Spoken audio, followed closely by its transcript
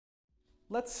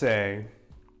Let's say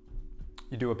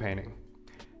you do a painting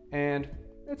and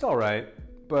it's all right,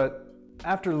 but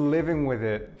after living with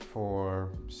it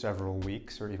for several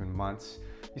weeks or even months,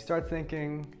 you start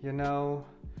thinking, you know,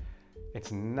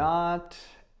 it's not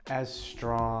as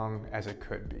strong as it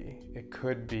could be. It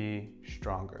could be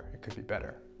stronger. It could be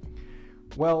better.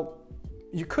 Well,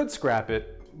 you could scrap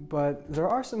it, but there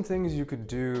are some things you could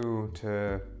do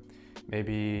to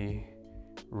maybe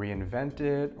reinvent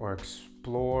it or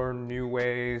explore new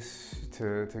ways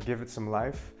to give it some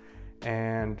life.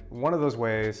 And one of those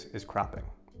ways is cropping.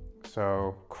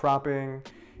 So cropping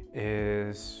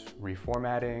is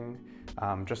reformatting,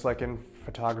 just like in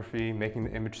photography, making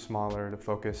the image smaller to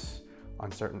focus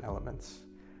on certain elements.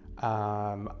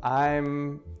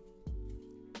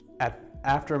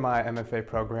 After my MFA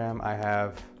program, I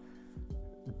have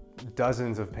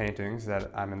dozens of paintings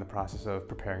that I'm in the process of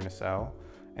preparing to sell.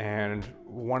 And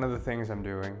one of the things I'm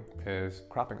doing is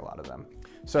cropping a lot of them.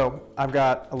 So I've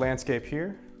got a landscape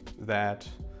here that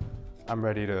I'm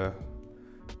ready to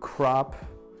crop,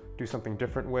 do something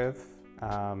different with,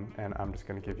 and I'm just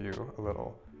going to give you a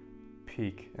little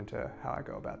peek into how I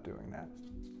go about doing that.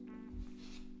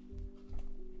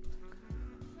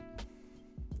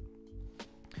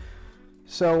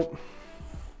 So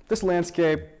this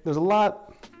landscape, there's a lot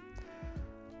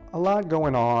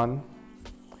going on,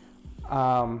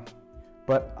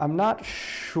 but I'm not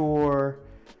sure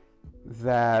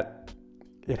that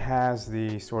it has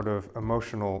the sort of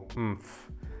emotional oomph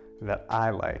that I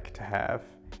like to have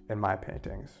in my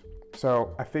paintings.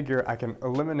 So I figure I can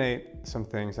eliminate some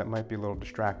things that might be a little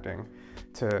distracting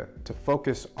to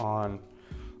focus on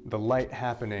the light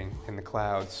happening in the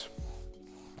clouds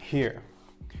here.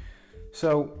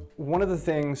 So one of the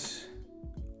things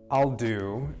I'll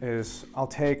do is I'll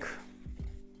take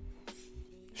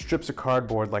strips of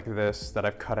cardboard like this that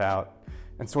I've cut out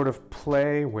and sort of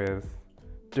play with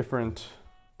different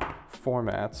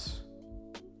formats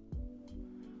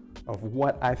of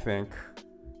what I think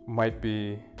might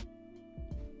be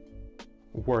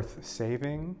worth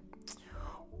saving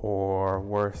or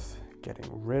worth getting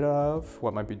rid of,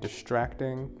 what might be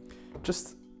distracting.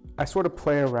 Just, I sort of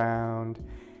play around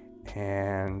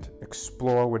and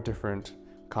explore with different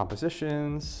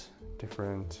compositions,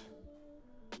 different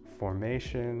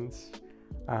formations,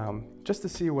 just to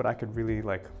see what I could really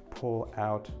like pull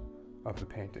out of the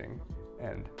painting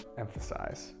and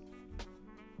emphasize.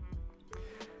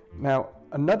 Now,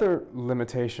 another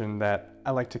limitation that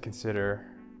I like to consider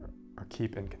or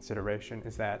keep in consideration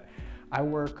is that I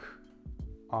work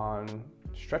on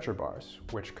stretcher bars,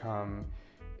 which come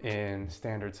in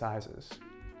standard sizes.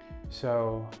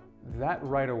 So that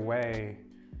right away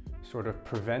sort of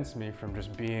prevents me from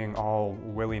just being all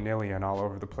willy-nilly and all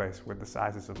over the place with the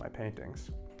sizes of my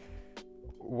paintings.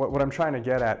 What I'm trying to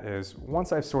get at is,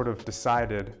 once I've sort of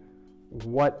decided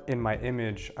what in my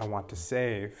image I want to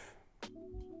save,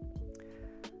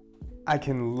 I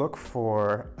can look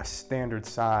for a standard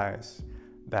size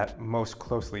that most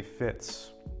closely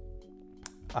fits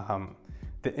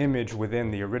the image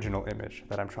within the original image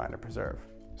that I'm trying to preserve.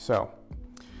 So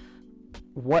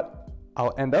what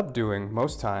I'll end up doing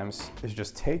most times is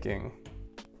just taking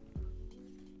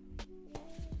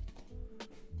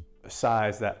a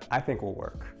size that I think will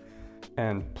work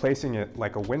and placing it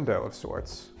like a window of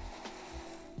sorts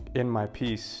in my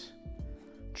piece,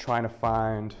 trying to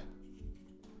find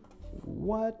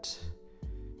what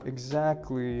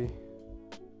exactly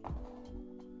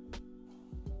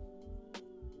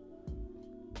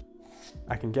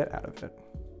I can get out of it.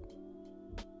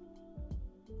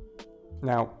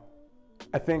 Now,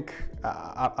 I think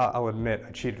I'll admit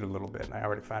I cheated a little bit, and I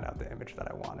already found out the image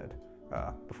that I wanted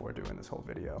before doing this whole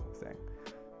video thing.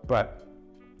 But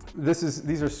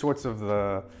these are sorts of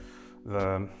the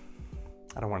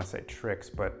I don't want to say tricks,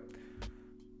 but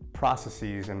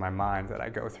processes in my mind that I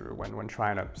go through when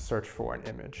trying to search for an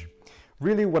image.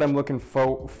 Really what I'm looking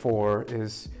for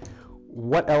is,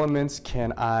 what elements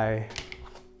can I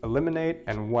eliminate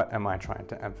and what am I trying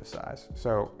to emphasize?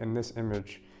 So in this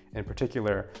image in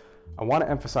particular, I want to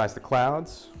emphasize the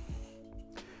clouds.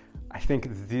 I think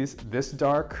this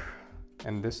dark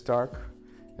and this dark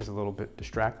is a little bit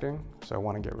distracting, so I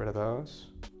want to get rid of those.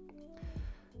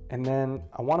 And then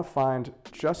I want to find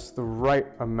just the right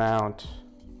amount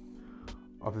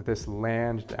of this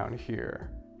land down here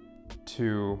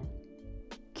to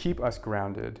keep us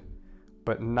grounded,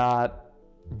 but not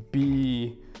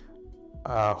be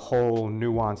a whole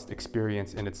nuanced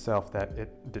experience in itself that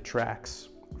it detracts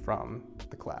from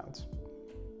the clouds.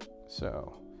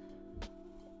 So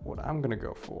what I'm gonna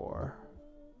go for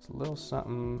is a little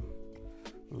something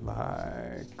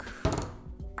like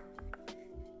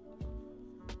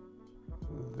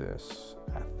this,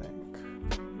 I think.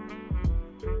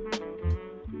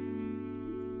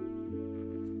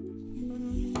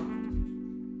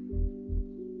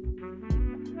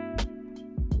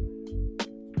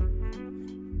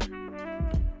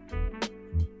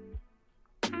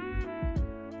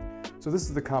 So this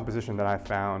is the composition that I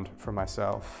found for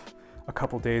myself a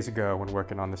couple days ago when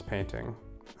working on this painting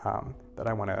that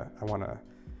I want to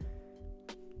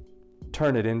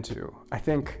turn it into. I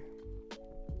think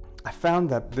I found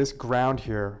that this ground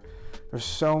here, there's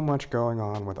so much going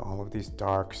on with all of these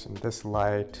darks and this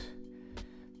light,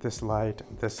 this light,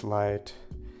 and this light,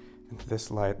 and this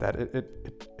light, that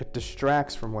it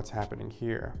distracts from what's happening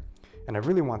here. And I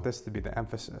really want this to be the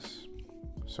emphasis.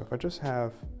 So if I just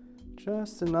have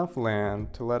just enough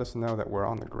land to let us know that we're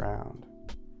on the ground,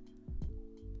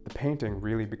 the painting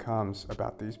really becomes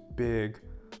about these big,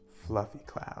 fluffy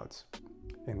clouds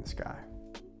in the sky.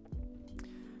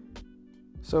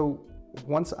 So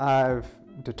once I've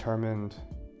determined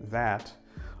that,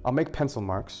 I'll make pencil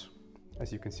marks,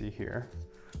 as you can see here.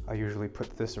 I usually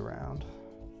put this around,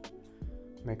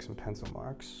 make some pencil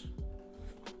marks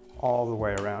all the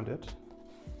way around it.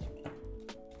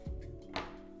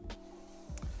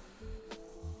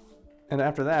 And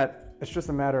after that, it's just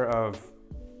a matter of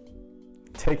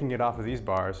taking it off of these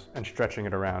bars and stretching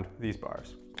it around these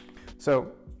bars.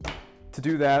 So to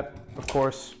do that, of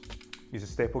course, use a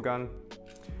staple gun.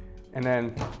 And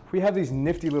then we have these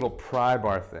nifty little pry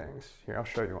bar things. Here, I'll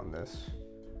show you on this.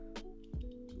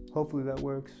 Hopefully that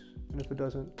works. And if it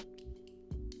doesn't,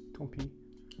 don't pee.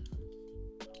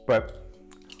 But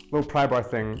little pry bar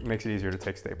thing makes it easier to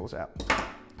take staples out.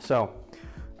 So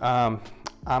I'm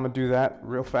gonna do that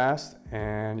real fast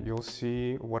and you'll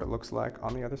see what it looks like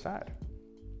on the other side.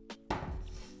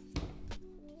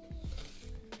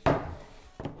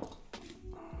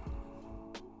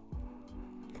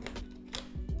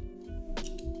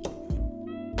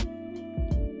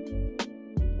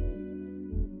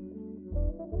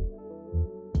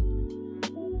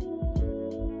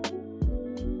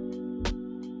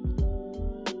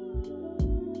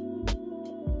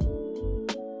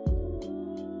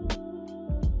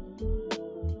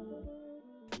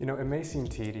 You know, it may seem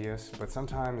tedious, but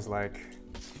sometimes I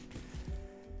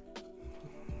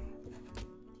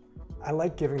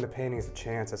like giving the paintings a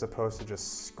chance as opposed to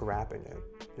just scrapping it,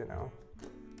 you know?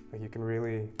 Like you can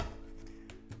really,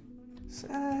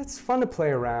 it's fun to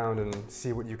play around and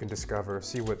see what you can discover,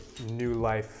 see what new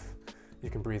life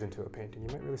you can breathe into a painting. You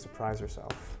might really surprise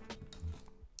yourself.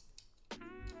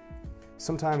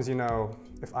 Sometimes, you know,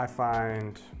 if I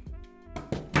find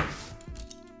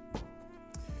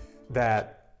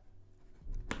that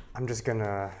I'm just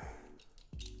gonna,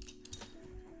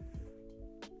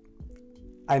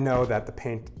 I know that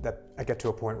that I get to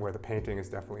a point where the painting is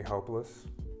definitely hopeless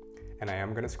and I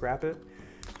am gonna scrap it.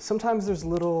 Sometimes there's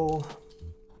little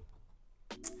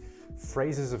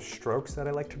phrases of strokes that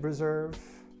I like to preserve,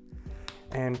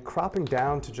 and cropping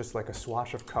down to just like a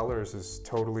swatch of colors is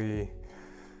totally,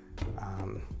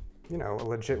 you know, a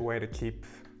legit way to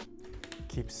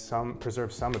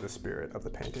preserve some of the spirit of the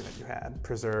painting that you had,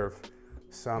 preserve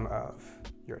some of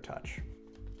your touch.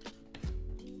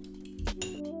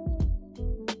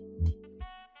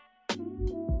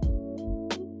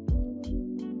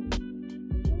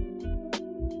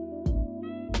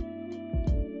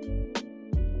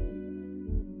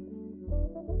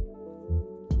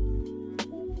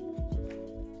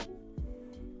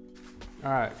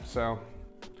 All right, so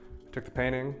I took the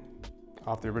painting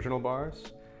off the original bars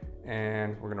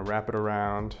and we're gonna wrap it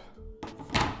around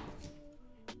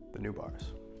the new bars.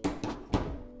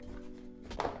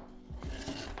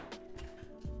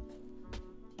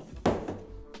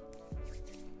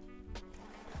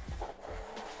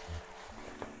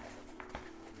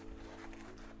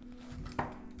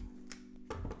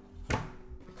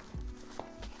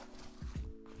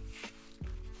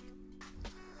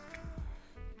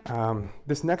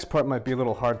 This next part might be a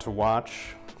little hard to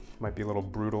watch, might be a little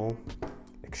brutal,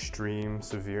 extreme,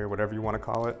 severe, whatever you want to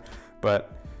call it,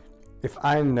 but if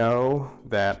I know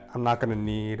that I'm not going to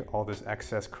need all this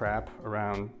excess crap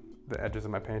around the edges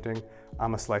of my painting, I'm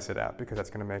going to slice it out because that's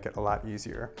going to make it a lot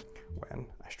easier when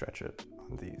I stretch it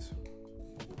on these.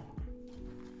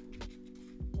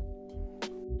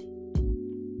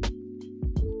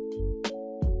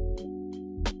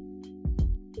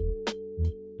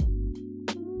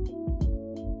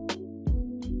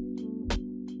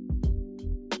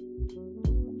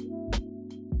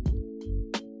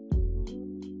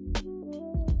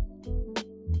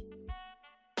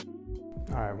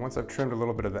 All right, once I've trimmed a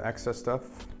little bit of the excess stuff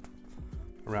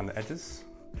around the edges,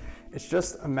 it's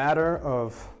just a matter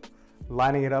of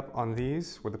lining it up on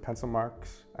these with the pencil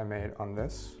marks I made on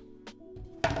this.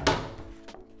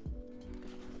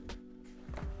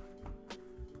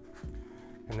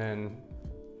 And then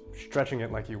stretching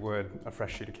it like you would a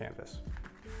fresh sheet of canvas.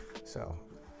 So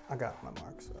I got my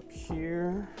marks up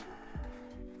here.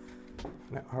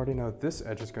 And I already know this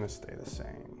edge is going to stay the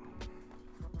same.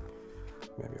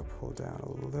 Maybe I'll pull down a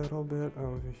little bit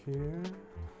over here.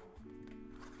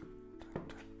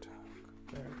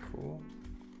 Very cool.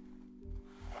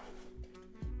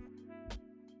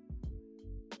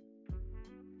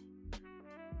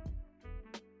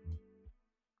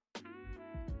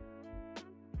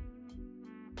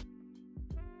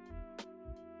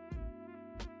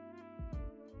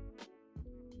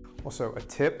 Also, a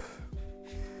tip,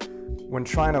 when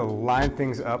trying to line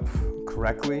things up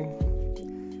correctly,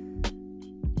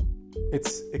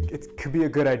 it could be a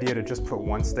good idea to just put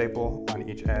one staple on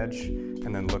each edge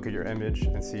and then look at your image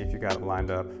and see if you got it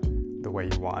lined up the way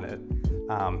you want it,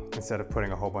 instead of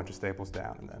putting a whole bunch of staples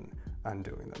down and then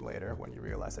undoing them later when you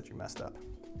realize that you messed up.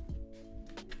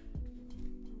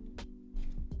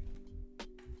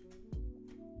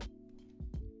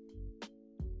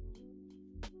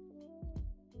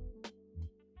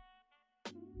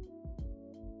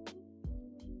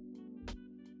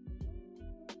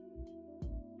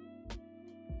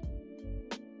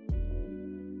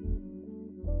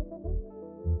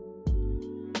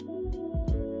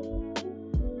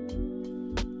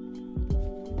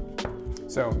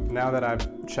 So now that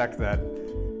I've checked that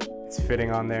it's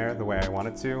fitting on there the way I want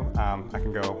it to, I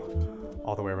can go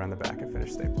all the way around the back and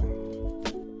finish stapling.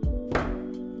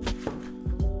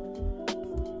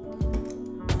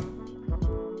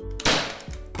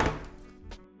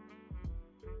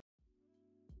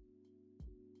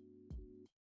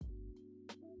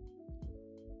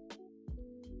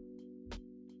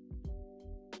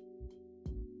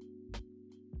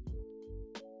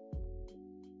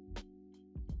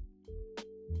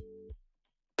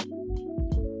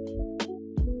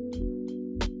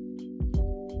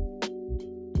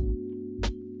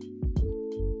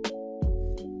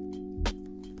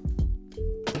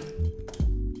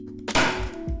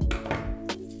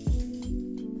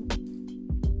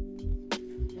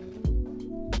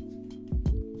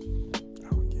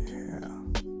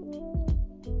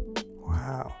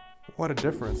 What a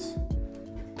difference.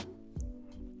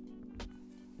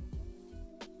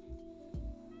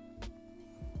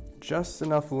 Just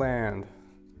enough land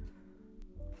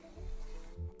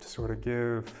to sort of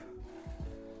give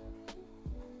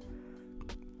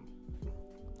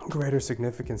greater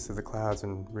significance to the clouds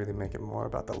and really make it more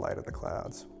about the light of the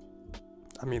clouds.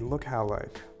 I mean, look how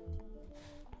like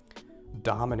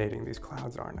dominating these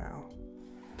clouds are now.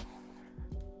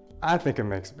 I think it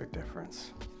makes a big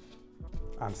difference.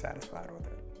 I'm satisfied with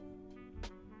it.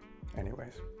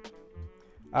 Anyways,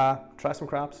 try some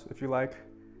crops if you like.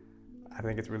 I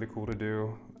think it's really cool to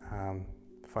do.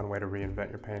 Fun way to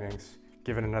reinvent your paintings.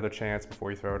 Give it another chance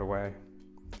before you throw it away.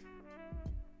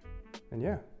 And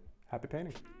yeah, happy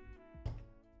painting.